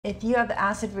If you have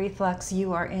acid reflux,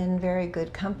 you are in very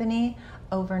good company.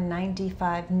 Over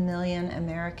 95 million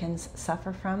Americans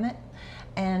suffer from it.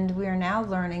 And we are now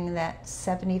learning that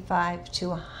 75 to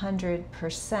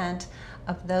 100%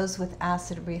 of those with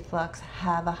acid reflux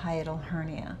have a hiatal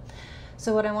hernia.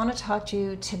 So what I want to talk to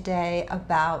you today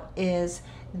about is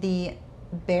the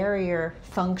barrier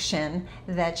function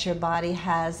that your body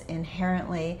has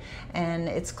inherently, and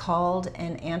it's called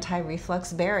an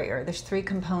anti-reflux barrier. There's three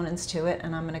components to it,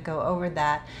 and I'm going to go over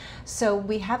that. So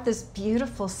we have this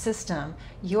beautiful system.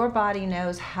 Your body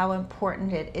knows how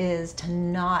important it is to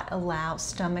not allow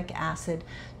stomach acid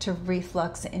to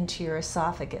reflux into your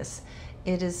esophagus.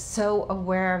 It is so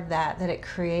aware of that it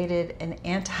created an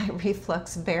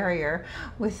anti-reflux barrier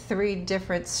with three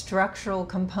different structural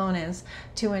components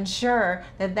to ensure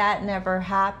that that never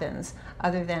happens,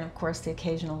 other than, of course, the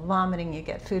occasional vomiting. You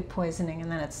get food poisoning,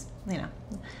 and then it's,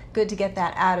 good to get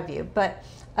that out of you. But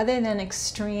other than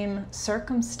extreme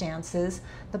circumstances,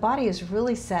 the body is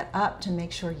really set up to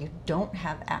make sure you don't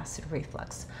have acid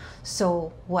reflux.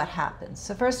 So what happens?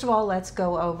 So first of all, let's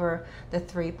go over the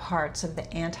three parts of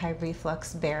the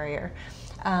anti-reflux barrier.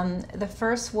 The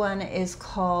first one is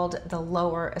called the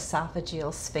lower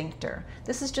esophageal sphincter.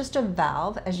 This is just a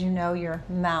valve. As you know, your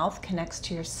mouth connects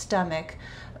to your stomach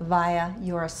via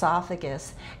your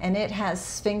esophagus, and it has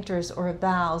sphincters or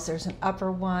valves. There's an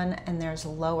upper one and there's a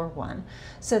lower one.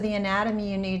 So the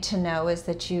anatomy you need to know is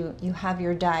that you have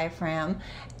your diaphragm,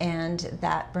 and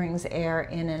that brings air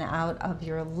in and out of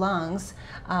your lungs.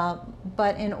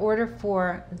 But in order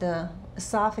for the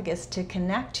esophagus to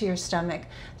connect to your stomach,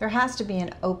 there has to be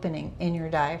an opening in your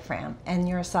diaphragm, and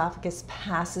your esophagus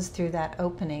passes through that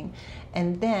opening,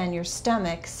 and then your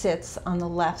stomach sits on the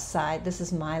left side. This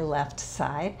is my left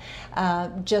side,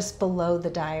 just below the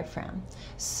diaphragm.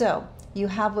 So you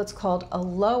have what's called a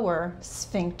lower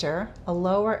sphincter, a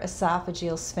lower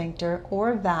esophageal sphincter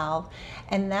or valve,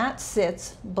 and that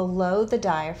sits below the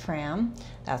diaphragm.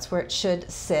 That's where it should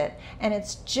sit, and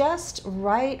it's just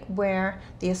right where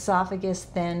the esophagus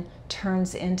then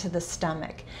turns into the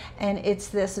stomach. And it's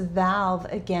this valve,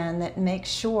 again, that makes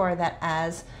sure that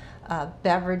as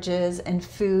beverages and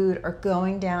food are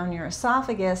going down your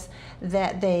esophagus,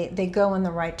 that they go in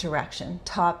the right direction,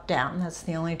 top down. That's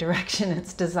the only direction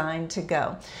it's designed to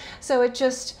go. So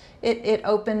it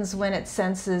opens when it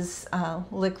senses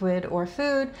liquid or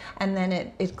food, and then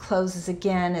it closes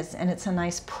again, and it's a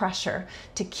nice pressure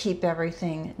to keep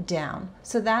everything down.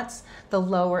 So that's the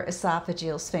lower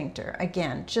esophageal sphincter.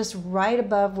 Again, just right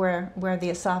above where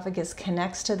the esophagus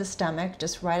connects to the stomach,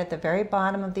 just right at the very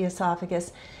bottom of the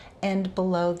esophagus and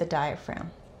below the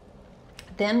diaphragm.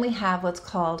 Then we have what's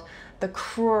called the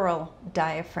crural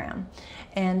diaphragm.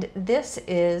 And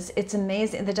it's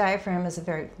amazing. The diaphragm is a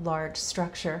very large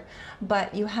structure,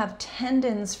 but you have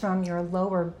tendons from your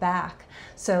lower back.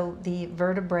 So the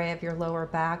vertebrae of your lower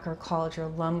back are called your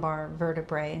lumbar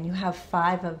vertebrae, and you have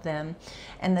 5 of them.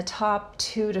 And the top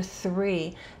 2 to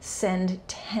 3 send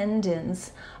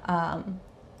tendons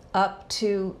up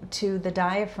to the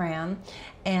diaphragm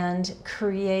and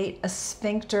create a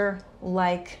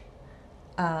sphincter-like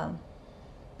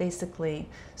basically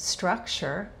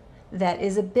structure that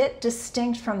is a bit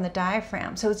distinct from the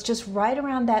diaphragm. So it's just right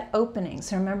around that opening.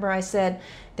 So remember I said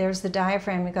there's the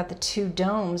diaphragm, you've got the 2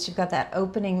 domes, you've got that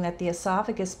opening that the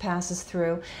esophagus passes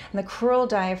through, and the crural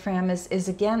diaphragm is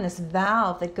again this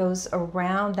valve that goes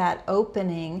around that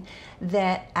opening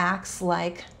that acts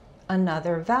like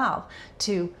another valve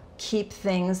to keep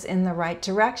things in the right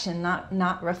direction, not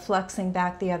refluxing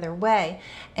back the other way.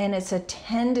 And it's a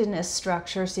tendinous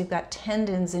structure, so you've got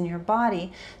tendons in your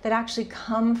body that actually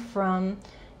come from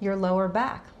your lower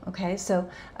back. Okay, so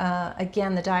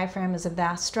again, the diaphragm is a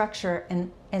vast structure,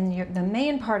 and the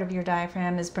main part of your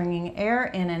diaphragm is bringing air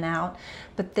in and out,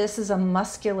 but this is a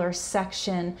muscular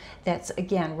section that's,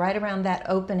 again, right around that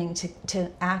opening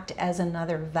to act as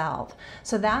another valve.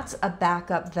 So that's a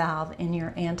backup valve in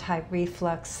your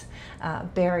anti-reflux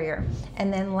barrier.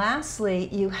 And then lastly,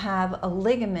 you have a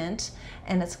ligament,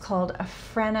 and it's called a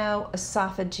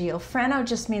Phrenoesophageal. Phreno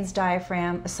just means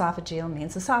diaphragm, esophageal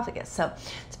means esophagus. So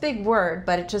it's a big word,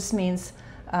 but it just means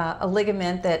a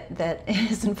ligament that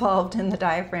is involved in the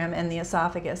diaphragm and the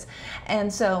esophagus.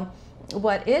 And so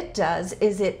what it does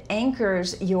is it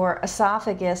anchors your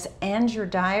esophagus and your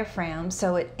diaphragm.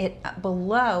 So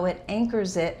below it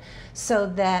anchors it so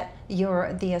that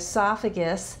the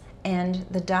esophagus and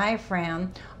the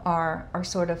diaphragm are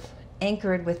sort of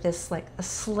anchored with this like a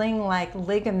sling-like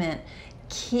ligament,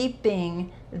 keeping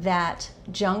that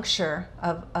juncture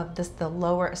of the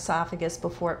lower esophagus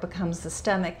before it becomes the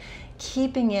stomach,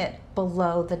 keeping it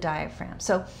below the diaphragm.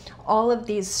 So all of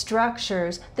these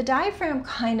structures, the diaphragm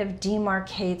kind of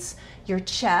demarcates your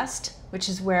chest, which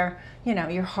is where, you know,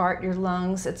 your heart, your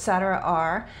lungs, etc.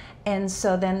 are. And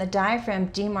so then the diaphragm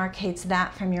demarcates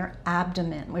that from your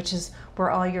abdomen, which is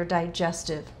where all your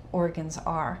digestive organs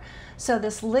are. So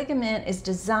this ligament is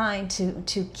designed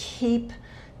to keep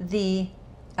the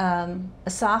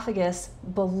esophagus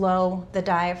below the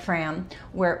diaphragm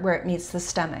where it meets the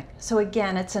stomach. So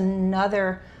again, it's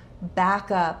another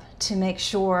backup to make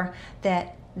sure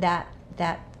that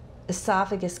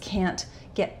esophagus can't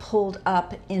get pulled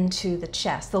up into the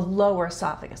chest, the lower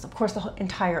esophagus. Of course, the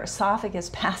entire esophagus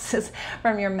passes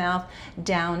from your mouth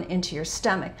down into your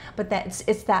stomach, but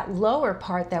it's that lower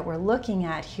part that we're looking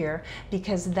at here,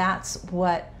 because that's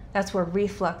where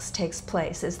reflux takes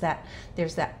place, is that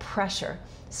there's that pressure.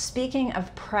 Speaking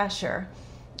of pressure,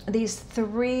 these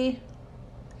three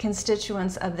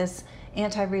constituents of this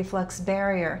anti-reflux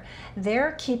barrier,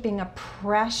 they're keeping a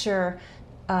pressure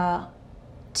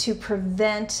to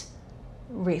prevent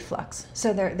reflux.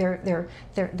 So they're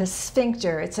the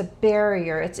sphincter, it's a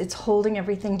barrier, it's holding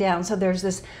everything down. So there's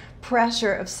this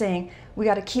pressure of saying, we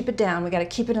got to keep it down, we got to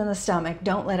keep it in the stomach,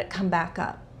 don't let it come back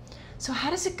up. So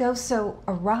how does it go so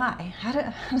awry? How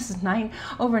does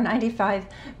over 95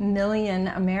 million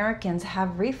Americans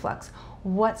have reflux?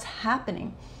 What's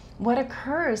happening? What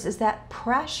occurs is that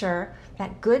pressure,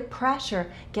 that good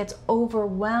pressure, gets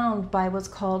overwhelmed by what's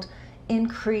called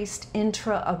increased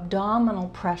intra-abdominal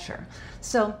pressure.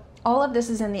 So all of this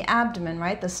is in the abdomen,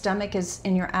 right? The stomach is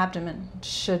in your abdomen,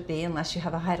 should be, unless you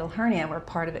have a hiatal hernia where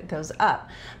part of it goes up.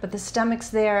 But the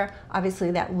stomach's there, obviously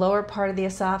that lower part of the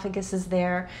esophagus is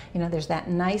there. You know, there's that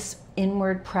nice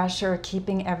inward pressure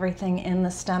keeping everything in the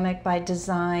stomach by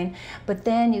design. But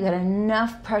then you get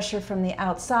enough pressure from the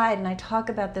outside, and I talk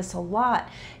about this a lot,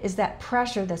 is that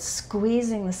pressure that's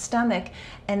squeezing the stomach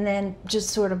and then just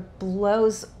sort of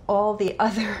blows all the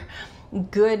other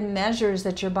good measures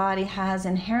that your body has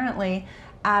inherently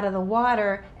out of the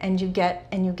water, and you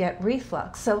get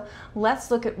reflux. So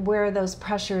let's look at where those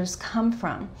pressures come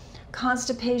from.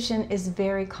 Constipation is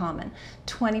very common.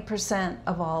 20%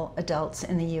 of all adults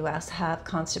in the US have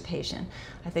constipation.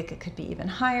 I think it could be even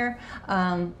higher,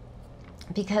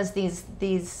 because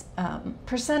these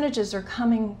percentages are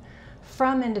coming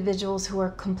from individuals who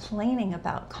are complaining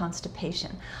about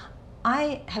constipation.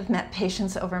 I have met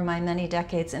patients over my many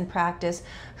decades in practice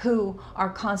who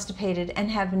are constipated and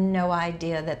have no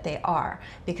idea that they are,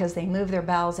 because they move their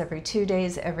bowels every 2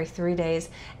 days, every 3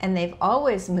 days, and they've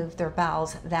always moved their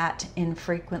bowels that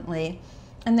infrequently.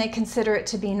 And they consider it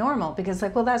to be normal because,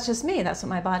 like, well, that's just me, that's what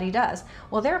my body does.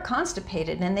 Well, they're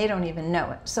constipated and they don't even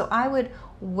know it. So I would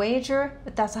wager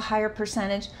that that's a higher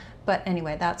percentage, but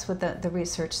anyway, that's what the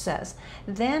research says.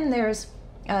 Then there's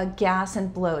gas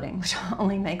and bloating, which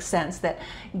only makes sense that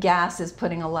gas is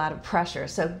putting a lot of pressure.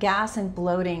 So gas and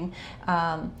bloating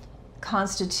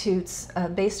constitutes,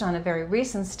 based on a very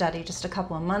recent study just a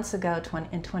couple of months ago,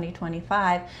 in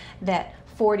 2025, that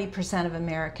 40% of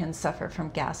Americans suffer from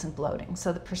gas and bloating.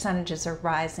 So the percentages are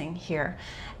rising here.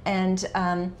 And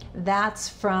that's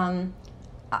from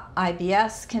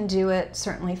IBS can do it,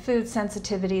 certainly food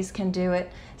sensitivities can do it,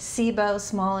 SIBO,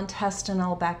 small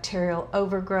intestinal bacterial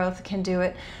overgrowth, can do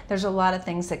it. There's a lot of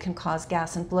things that can cause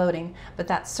gas and bloating, but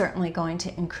that's certainly going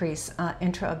to increase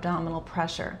intra-abdominal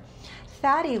pressure.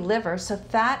 Fatty liver, so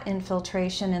fat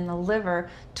infiltration in the liver,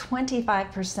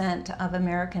 25% of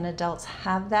American adults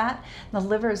have that. The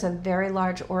liver is a very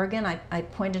large organ. I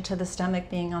pointed to the stomach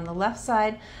being on the left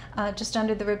side, just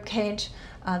under the rib cage.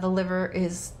 The liver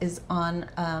is on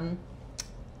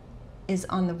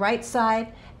the right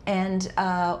side, and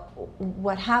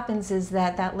what happens is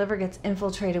that liver gets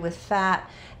infiltrated with fat,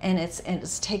 and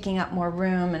it's taking up more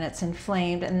room, and it's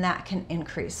inflamed, and that can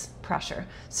increase pressure,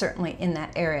 certainly in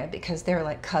that area, because they're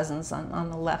like cousins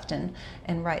on the left and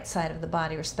right side of the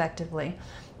body respectively.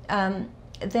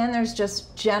 Then there's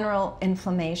just general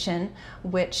inflammation,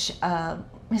 which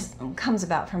comes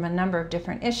about from a number of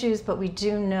different issues, but we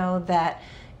do know that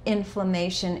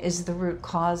inflammation is the root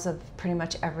cause of pretty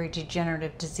much every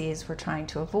degenerative disease we're trying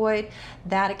to avoid.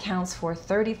 That accounts for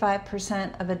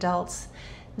 35% of adults.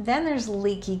 Then there's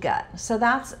leaky gut. So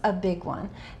that's a big one.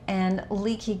 And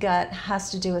leaky gut has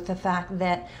to do with the fact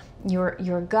that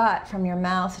your gut from your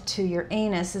mouth to your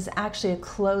anus is actually a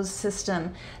closed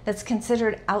system that's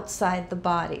considered outside the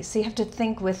body. So you have to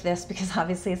think with this, because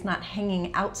obviously it's not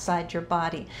hanging outside your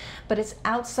body, but it's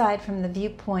outside from the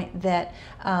viewpoint that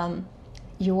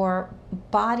your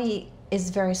body is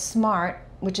very smart,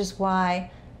 which is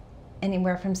why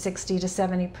anywhere from 60 to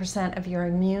 70% of your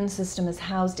immune system is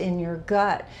housed in your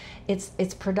gut.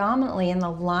 It's predominantly in the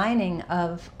lining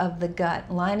of the gut,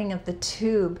 lining of the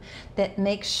tube, that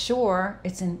makes sure,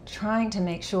 it's in trying to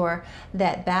make sure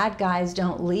that bad guys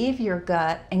don't leave your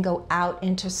gut and go out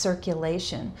into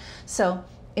circulation. So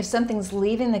if something's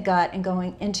leaving the gut and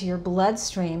going into your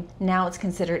bloodstream, now it's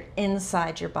considered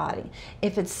inside your body.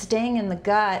 If it's staying in the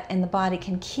gut and the body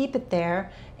can keep it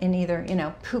there and either,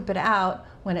 poop it out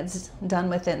when it's done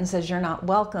with it and says you're not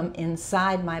welcome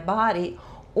inside my body,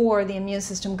 or the immune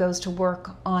system goes to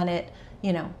work on it,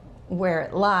 where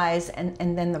it lies, and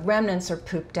then the remnants are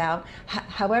pooped out.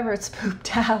 However it's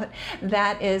pooped out,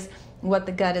 that is what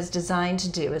the gut is designed to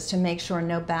do, is to make sure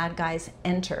no bad guys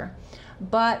enter.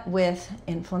 But with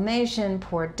inflammation,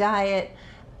 poor diet,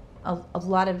 a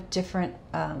lot of different,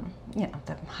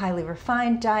 the highly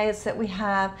refined diets that we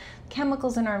have,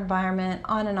 chemicals in our environment,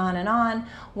 on and on and on,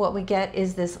 what we get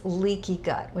is this leaky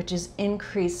gut, which is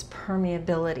increased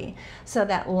permeability. So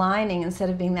that lining,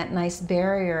 instead of being that nice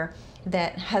barrier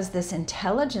that has this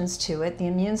intelligence to it, the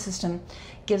immune system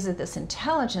gives it this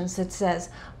intelligence that says,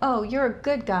 oh, you're a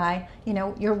good guy,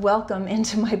 you're welcome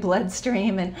into my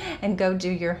bloodstream, and go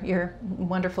do your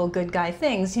wonderful good guy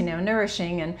things,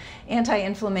 nourishing and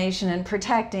anti-inflammation and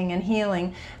protecting and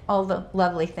healing, all the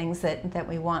lovely things that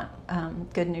we want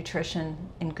good nutrition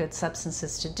and good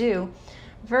substances to do,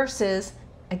 versus,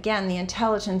 again, the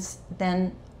intelligence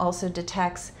then also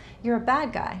detects you're a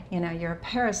bad guy, you're a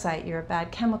parasite, you're a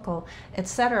bad chemical,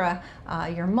 etc.,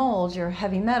 you're mold, you're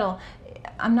heavy metal,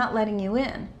 I'm not letting you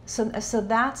in. So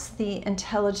that's the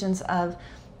intelligence of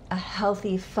a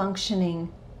healthy,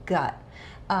 functioning gut.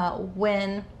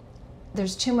 When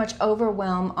there's too much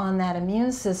overwhelm on that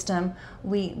immune system,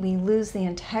 we lose the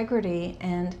integrity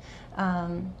and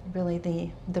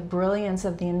really the brilliance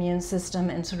of the immune system,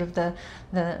 and sort of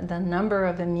the number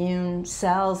of immune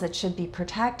cells that should be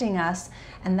protecting us,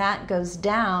 and that goes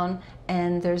down,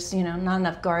 and there's not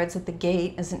enough guards at the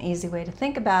gate is an easy way to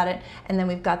think about it, and then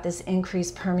we've got this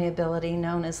increased permeability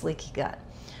known as leaky gut.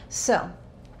 So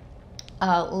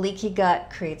leaky gut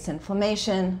creates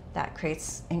inflammation, that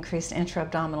creates increased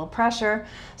intra-abdominal pressure,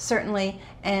 certainly,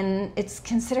 and it's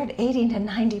considered 80 to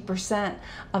 90%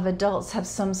 of adults have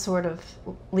some sort of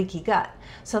leaky gut.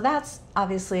 So that's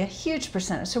obviously a huge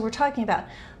percentage. So we're talking about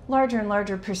larger and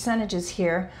larger percentages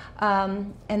here.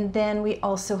 And then we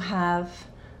also have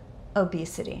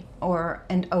obesity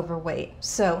and overweight.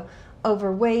 So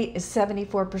overweight is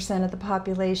 74% of the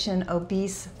population,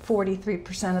 obese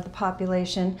 43% of the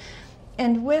population.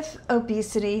 And with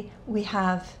obesity, we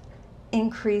have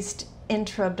increased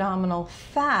intra-abdominal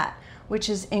fat, which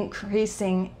is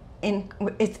increasing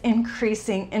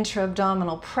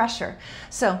intra-abdominal pressure.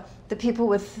 So the people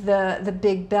with the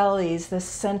big bellies, the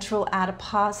central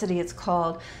adiposity, it's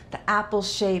called, the apple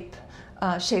shape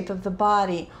of the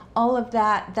body, all of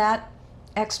that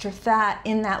extra fat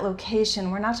in that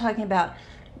location. We're not talking about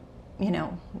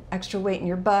extra weight in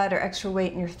your butt or extra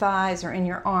weight in your thighs or in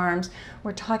your arms.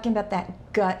 We're talking about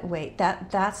that gut weight.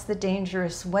 That's the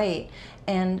dangerous weight,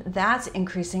 and that's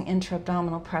increasing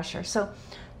intra-abdominal pressure. So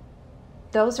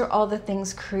those are all the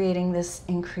things creating this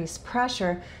increased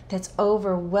pressure that's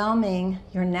overwhelming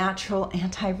your natural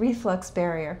anti-reflux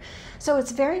barrier. So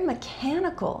it's very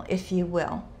mechanical, if you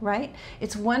will, right?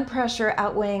 It's one pressure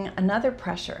outweighing another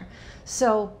pressure.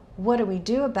 So what do we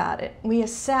do about it? We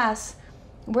assess,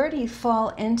 where do you fall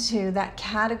into that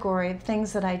category of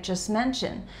things that I just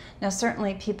mentioned? Now,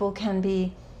 certainly people can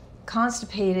be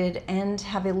constipated and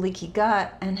have a leaky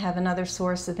gut and have another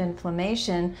source of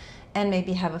inflammation and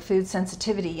maybe have a food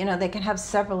sensitivity. They can have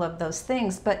several of those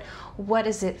things, but what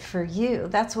is it for you?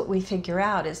 That's what we figure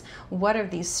out, is what are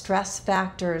these stress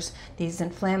factors, these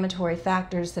inflammatory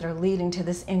factors that are leading to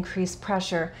this increased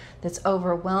pressure that's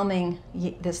overwhelming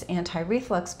this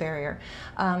anti-reflux barrier,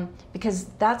 because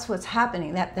that's what's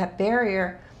happening. That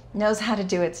barrier knows how to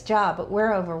do its job, but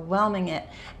we're overwhelming it.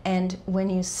 And when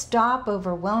you stop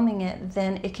overwhelming it,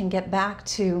 then it can get back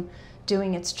to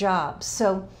doing its job.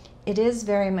 So it is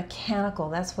very mechanical.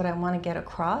 That's what I want to get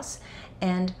across.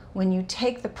 And when you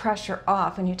take the pressure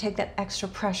off, when you take that extra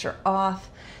pressure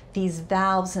off these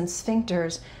valves and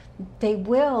sphincters, they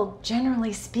will,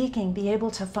 generally speaking, be able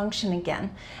to function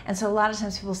again. And so a lot of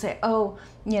times people say, oh,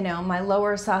 my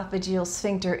lower esophageal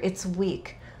sphincter, it's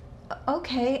weak.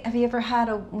 Okay, have you ever had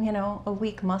a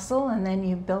weak muscle and then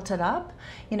you built it up?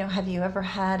 Have you ever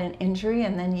had an injury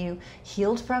and then you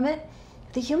healed from it?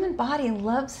 The human body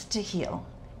loves to heal.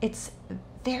 It's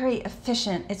very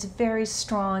efficient. It's very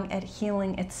strong at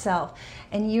healing itself.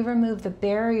 And you remove the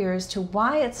barriers to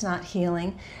why it's not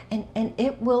healing, and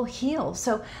it will heal.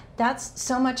 So that's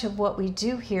so much of what we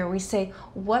do here. We say,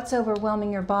 what's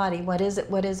overwhelming your body? What is it?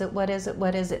 What is it? What is it?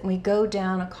 What is it? And we go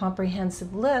down a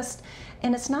comprehensive list,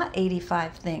 and it's not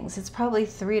 85 things. It's probably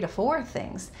 3 to 4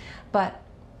 things. But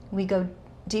we go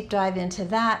deep dive into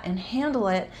that and handle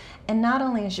it, and not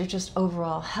only is your just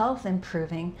overall health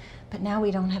improving, but now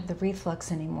we don't have the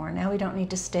reflux anymore. Now we don't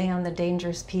need to stay on the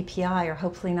dangerous PPI, or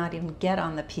hopefully not even get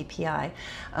on the PPI,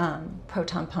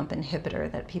 proton pump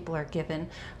inhibitor that people are given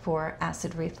for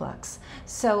acid reflux.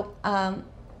 So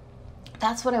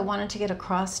that's what I wanted to get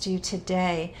across to you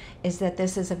today, is that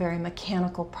this is a very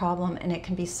mechanical problem and it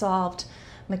can be solved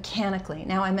mechanically.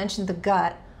 Now, I mentioned the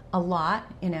gut a lot,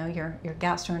 you know, your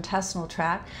gastrointestinal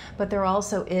tract, but there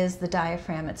also is the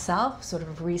diaphragm itself, sort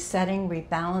of resetting,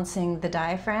 rebalancing the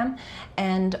diaphragm,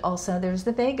 and also there's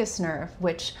the vagus nerve,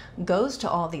 which goes to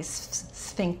all these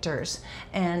sphincters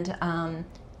and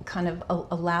kind of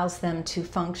allows them to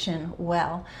function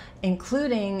well,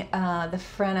 including the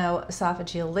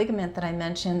Phrenoesophageal ligament that I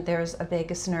mentioned. There's a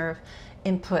vagus nerve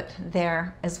input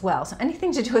there as well. So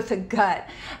anything to do with the gut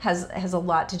has a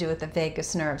lot to do with the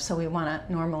vagus nerve. So we want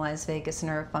to normalize vagus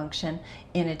nerve function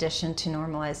in addition to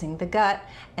normalizing the gut,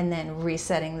 and then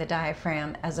resetting the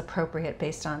diaphragm as appropriate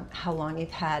based on how long you've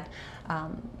had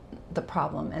the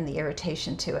problem and the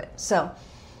irritation to it. So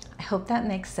I hope that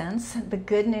makes sense. The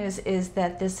good news is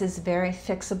that this is very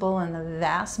fixable in the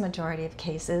vast majority of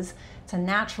cases. It's a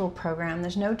natural program.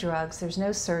 There's no drugs, there's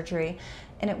no surgery,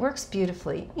 and it works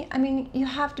beautifully. I mean, you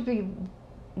have to be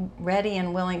ready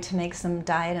and willing to make some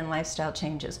diet and lifestyle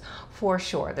changes, for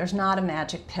sure. There's not a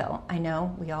magic pill. I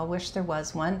know we all wish there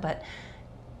was one, but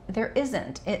there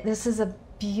isn't. This is a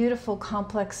beautiful,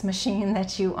 complex machine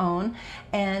that you own,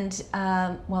 and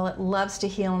while it loves to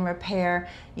heal and repair,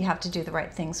 you have to do the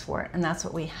right things for it, and that's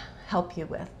what we help you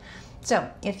with. So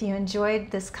if you enjoyed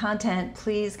this content,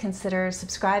 please consider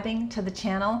subscribing to the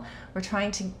channel. We're trying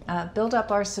to build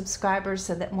up our subscribers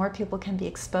so that more people can be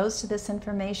exposed to this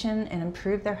information and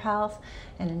improve their health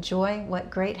and enjoy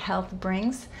what great health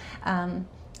brings.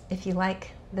 If you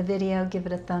like the video, give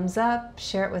it a thumbs up,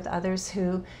 share it with others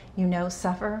who you know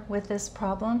suffer with this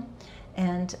problem,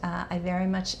 and I very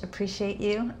much appreciate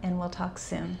you, and we'll talk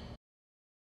soon.